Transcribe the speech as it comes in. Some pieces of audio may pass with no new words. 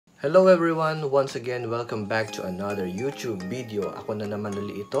Hello everyone! Once again, welcome back to another YouTube video. Ako na naman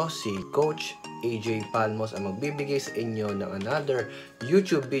ulit ito, si Coach AJ Palmos ang magbibigay sa inyo ng another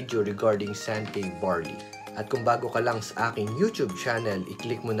YouTube video regarding Sante Barley. At kung bago ka lang sa aking YouTube channel,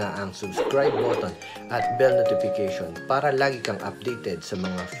 i-click mo na ang subscribe button at bell notification para lagi kang updated sa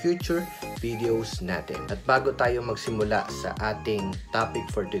mga future videos natin. At bago tayo magsimula sa ating topic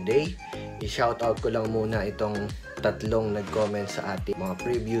for today, i-shoutout ko lang muna itong tatlong nag-comment sa ating mga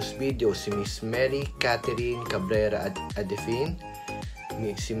previous videos, si Miss Mary Catherine Cabrera Adefin,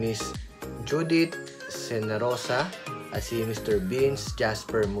 si Miss Judith Senarosa, at si Mr. Vince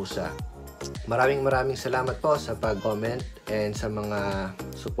Jasper Musa. Maraming salamat po sa pag-comment and sa mga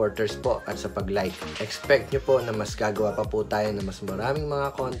supporters po at sa pag-like. Expect nyo po na mas gagawa pa po tayo na mas maraming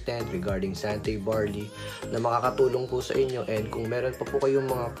mga content regarding Sante Barley na makakatulong po sa inyo, and kung meron pa po kayong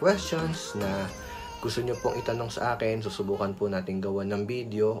mga questions na gusto nyo pong itanong sa akin, susubukan po natin gawa ng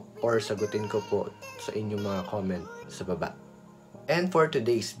video or sagutin ko po sa inyong mga comment sa baba. And for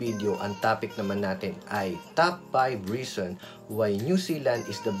today's video, ang topic naman natin ay top 5 reason why New Zealand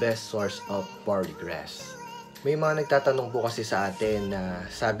is the best source of barley grass. May mga nagtatanong po kasi sa atin na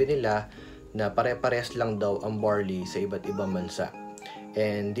sabi nila na pare-parehas lang daw ang barley sa iba't ibang bansa.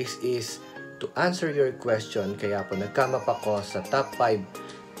 And this is to answer your question, kaya po nagkamap ako sa top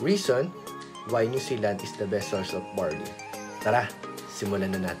 5 reason why New Zealand is the best source of barley. Tara,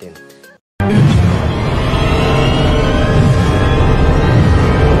 simulan na natin.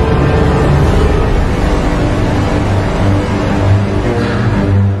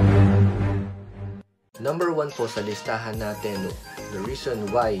 Number 1 po sa listahan natin, the reason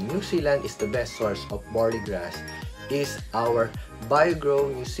why New Zealand is the best source of barley grass is our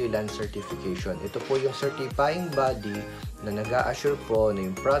BioGrow New Zealand certification. Ito po yung certifying body na nag-a-assure po na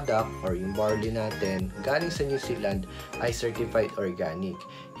yung product or yung barley natin galing sa New Zealand ay certified organic.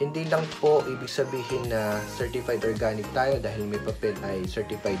 Hindi lang po ibig sabihin na certified organic tayo dahil may papel ay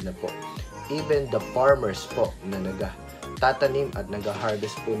certified na po. Even the farmers po na nagtatanim at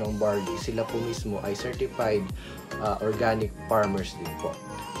nag-harvest po ng barley, sila po mismo ay certified organic farmers din po.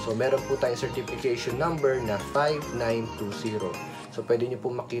 So meron po tayong certification number na 5920. So pwede nyo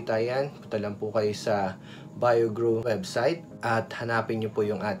po makita yan. Punta lang po kayo sa BioGrow website at hanapin nyo po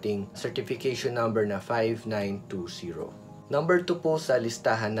yung ating certification number na 5920. Number 2 po sa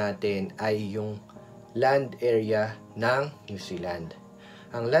listahan natin ay yung land area ng New Zealand.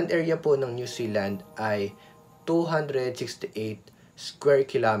 Ang land area po ng New Zealand ay 268 square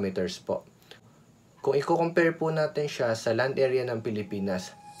kilometers po. Kung i-compare po natin siya sa land area ng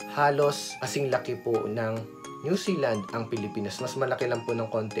Pilipinas, halos kasing laki po ng New Zealand ang Pilipinas. Mas malaki lang po ng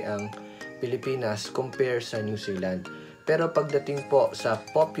konti ang Pilipinas compare sa New Zealand. Pero pagdating po sa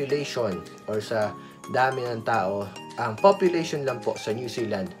population or sa dami ng tao, ang population lang po sa New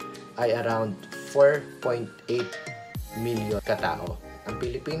Zealand ay around 4.8 million katao. Ang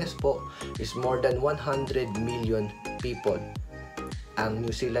Pilipinas po is more than 100 million people. Ang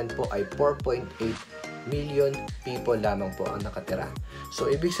New Zealand po ay 4.8 million people lamang po ang nakatira. So,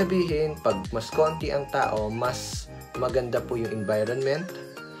 ibig sabihin, pag mas konti ang tao, mas maganda po yung environment,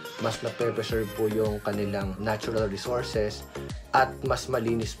 mas na-preserve po yung kanilang natural resources, at mas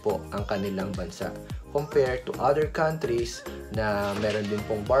malinis po ang kanilang bansa. Compared to other countries na meron din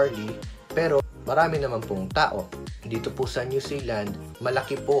pong barley, pero marami naman pong tao. Dito po sa New Zealand,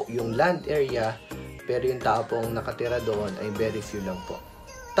 malaki po yung land area, pero yung tao pong nakatira doon ay very few lang po.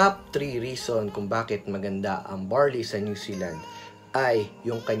 Top 3 reason kung bakit maganda ang barley sa New Zealand ay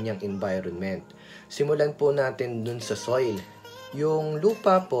yung kanyang environment. Simulan po natin dun sa soil. Yung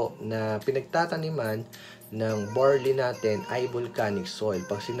lupa po na pinagtataniman ng barley natin ay volcanic soil.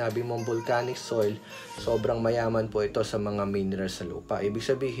 Pag sinabi mong volcanic soil, sobrang mayaman po ito sa mga minerals sa lupa. Ibig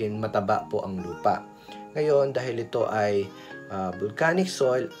sabihin, mataba po ang lupa. Ngayon, dahil ito ay volcanic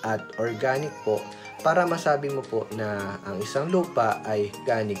soil at organic po, para masabi mo po na ang isang lupa ay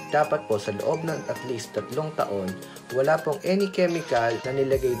organic, dapat po sa loob ng at least 3 taon, wala pong any chemical na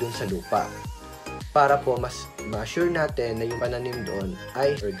nilagay dun sa lupa. Para po mas ma-assure natin na yung pananim doon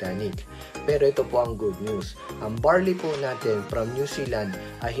ay organic. Pero ito po ang good news. Ang barley po natin from New Zealand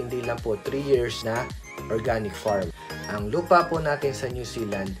ay hindi lang po 3 years na organic farm. Ang lupa po natin sa New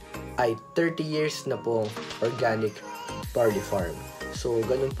Zealand ay 30 years na pong organic barley farm. So,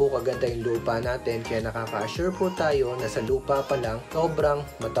 ganun po kaganda yung lupa natin, kaya nakaka-assure po tayo na sa lupa pa lang, sobrang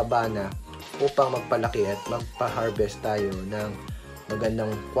mataba na upang magpalaki at magpa-harvest tayo ng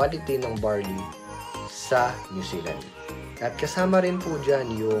magandang quality ng barley sa New Zealand. At kasama rin po dyan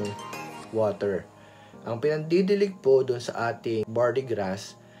yung water. Ang pinandidilig po dun sa ating barley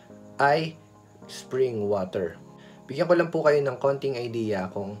grass ay spring water. Bigyan ko lang po kayo ng konting idea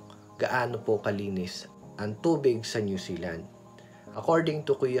kung gaano po kalinis ang tubig sa New Zealand. According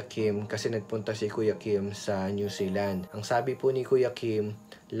to Kuya Kim, kasi nagpunta si Kuya Kim sa New Zealand, ang sabi po ni Kuya Kim,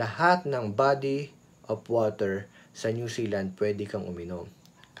 lahat ng body of water sa New Zealand pwede kang uminom.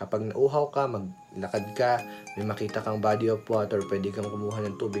 Kapag nauhaw ka, maglakad ka, may makita kang body of water, pwede kang kumuha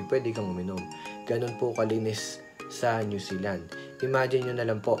ng tubig, pwede kang uminom. Ganun po kalinis sa New Zealand. Imagine nyo na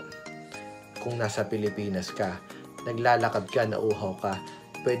lang po, kung nasa Pilipinas ka, naglalakad ka, nauhaw ka,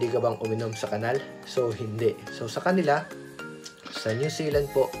 pwede ka bang uminom sa kanal? So, hindi. So, sa kanila, sa New Zealand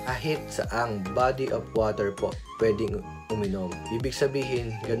po, kahit saang body of water po, pwedeng uminom. Ibig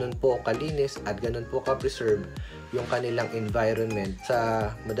sabihin, ganun po kalinis at ganun po ka-preserve yung kanilang environment. Sa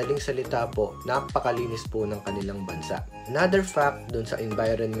madaling salita po, napakalinis po ng kanilang bansa. Another fact dun sa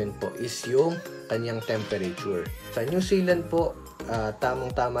environment po is yung kanyang temperature. Sa New Zealand po,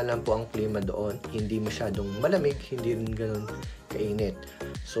 tamang-tama lang po ang klima doon. Hindi masyadong malamig, hindi rin ganun kainit.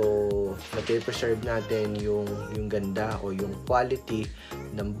 So, nag-preserve natin yung ganda o yung quality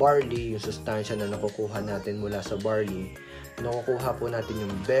ng barley, yung sustansya na nakukuha natin mula sa barley. Nakukuha po natin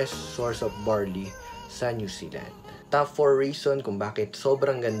yung best source of barley sa New Zealand. Top 4 reason kung bakit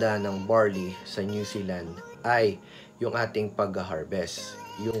sobrang ganda ng barley sa New Zealand ay yung ating pag-harvest.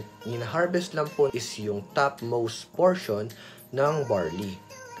 Yung in-harvest lang po is yung topmost portion ng barley.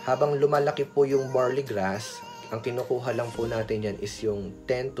 Habang lumalaki po yung barley grass, ang kinukuha lang po natin yan is yung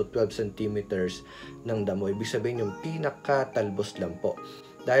 10 to 12 centimeters ng damo. Ibig sabihin yung pinakatalbos lang po.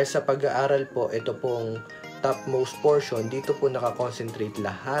 Dahil sa pag-aaral po, ito pong topmost portion, dito po nakakonsentrate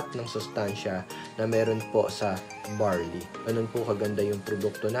lahat ng sustansya na meron po sa barley. Ganun po kaganda yung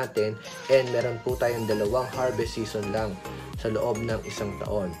produkto natin, and meron po tayong 2 harvest season lang sa loob ng isang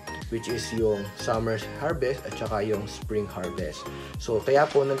taon, which is yung summer harvest at saka yung spring harvest. So, kaya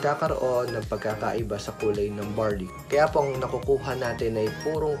po nagkakaroon ng pagkakaiba sa kulay ng barley. Kaya po ang nakukuha natin ay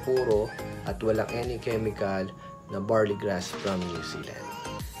purong-puro at walang any chemical na barley grass from New Zealand.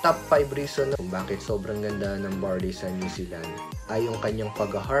 Top 5 reason kung bakit sobrang ganda ng barley sa New Zealand ay yung kanyang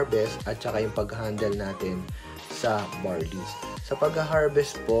pag-harvest at saka yung pag-handle natin sa barley. Sa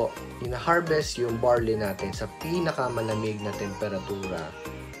pag-harvest po, ina-harvest yung barley natin sa pinakamalamig na temperatura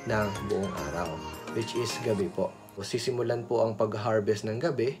ng buong araw, which is gabi po. Sisimulan po ang pag-harvest ng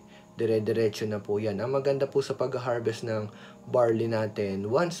gabi, dire-diretso na po yan. Ang maganda po sa pag-harvest ng barley natin,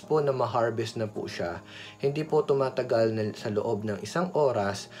 once po na ma-harvest na po siya, hindi po tumatagal na sa loob ng 1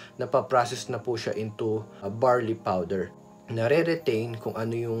 oras, napaprocess na po siya into a barley powder. Nare-retain kung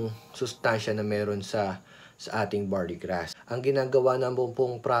ano yung sustansya na meron sa ating barley grass. Ang ginagawa na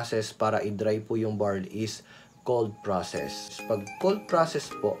pong process para i-dry po yung barley is cold process. Pag cold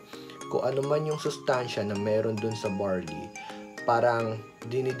process po, kung ano man yung sustansya na meron dun sa barley, parang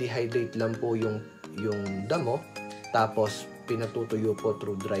dinidehydrate lang po yung damo, tapos pinatutuyo po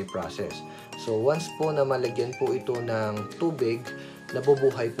through dry process. So once po na malagyan po ito ng tubig,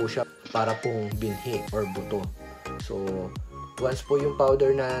 nabubuhay po siya para pong binhi or buto. So once po yung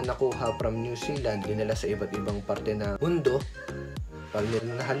powder na nakuha from New Zealand, dinala sa iba't ibang parte ng mundo, pag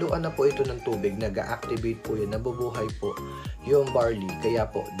nahaluan na po ito ng tubig, nag-activate po yun, nabubuhay po yung barley. Kaya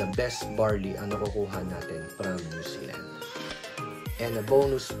po, the best barley ang nakukuha natin from New Zealand. And a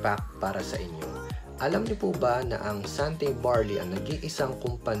bonus pack para sa inyo. Alam niyo po ba na ang Sante Barley ang nag-iisang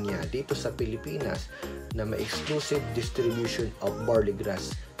kumpanya dito sa Pilipinas na may exclusive distribution of barley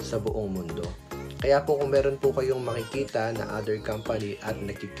grass sa buong mundo? Kaya po kung meron po kayong makikita na other company at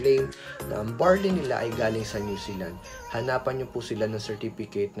nakiklaim na ang barley nila ay galing sa New Zealand, hanapan niyo po sila ng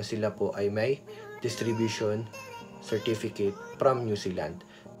certificate na sila po ay may distribution certificate from New Zealand.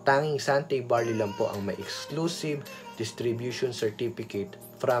 Tanging Sante Barley lang po ang may exclusive distribution certificate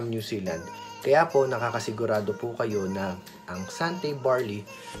from New Zealand. Kaya po nakakasigurado po kayo na ang Sante Barley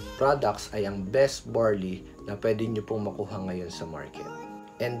products ay ang best barley na pwede nyo pong makuha ngayon sa market.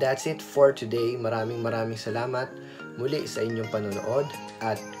 And that's it for today. Maraming salamat muli sa inyong panonood.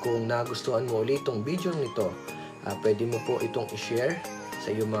 At kung nagustuhan mo ulit itong video nito, pwede mo po itong i-share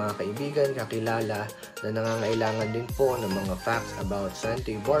sa iyong mga kaibigan, kakilala na nangangailangan din po ng mga facts about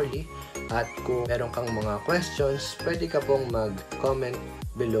Sante Barley. At kung meron kang mga questions, pwede ka pong mag-comment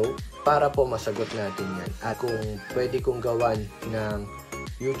below para po masagot natin yan. At kung pwede kong gawan ng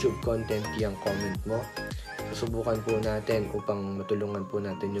YouTube content yung comment mo, susubukan po natin upang matulungan po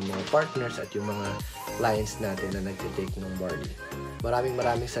natin yung mga partners at yung mga clients natin na nagtitake ng barley.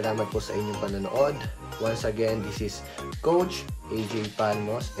 Maraming salamat po sa inyong panonood. Once again, this is Coach AJ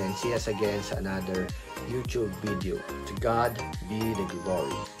Palmos, and see us again sa another YouTube video. To God be the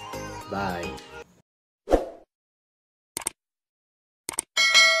glory. Bye!